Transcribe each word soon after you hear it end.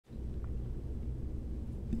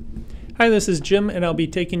Hi, this is Jim, and I'll be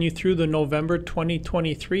taking you through the November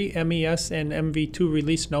 2023 MES and MV2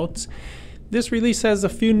 release notes. This release has a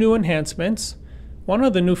few new enhancements. One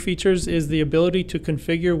of the new features is the ability to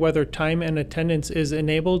configure whether time and attendance is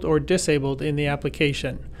enabled or disabled in the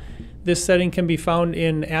application. This setting can be found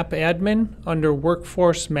in App Admin under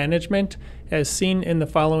Workforce Management, as seen in the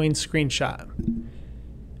following screenshot.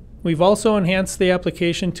 We've also enhanced the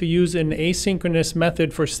application to use an asynchronous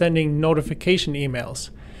method for sending notification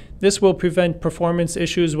emails. This will prevent performance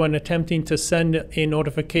issues when attempting to send a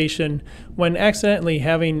notification when accidentally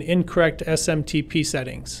having incorrect SMTP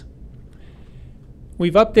settings.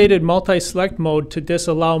 We've updated multi-select mode to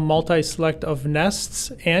disallow multi-select of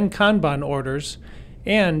nests and Kanban orders,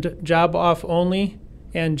 and job off only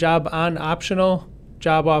and job on optional,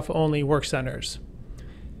 job off only work centers.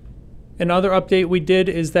 Another update we did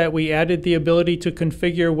is that we added the ability to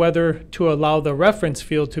configure whether to allow the reference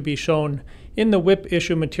field to be shown in the WIP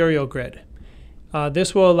issue material grid.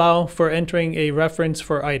 This will allow for entering a reference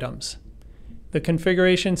for items. The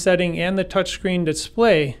configuration setting and the touchscreen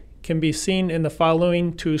display can be seen in the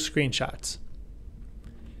following two screenshots.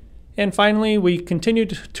 And finally, we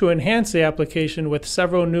continued to enhance the application with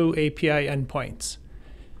several new API endpoints.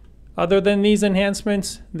 Other than these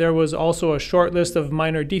enhancements, there was also a short list of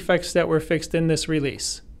minor defects that were fixed in this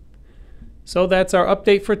release. So that's our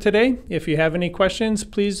update for today. If you have any questions,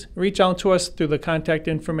 please reach out to us through the contact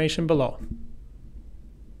information below.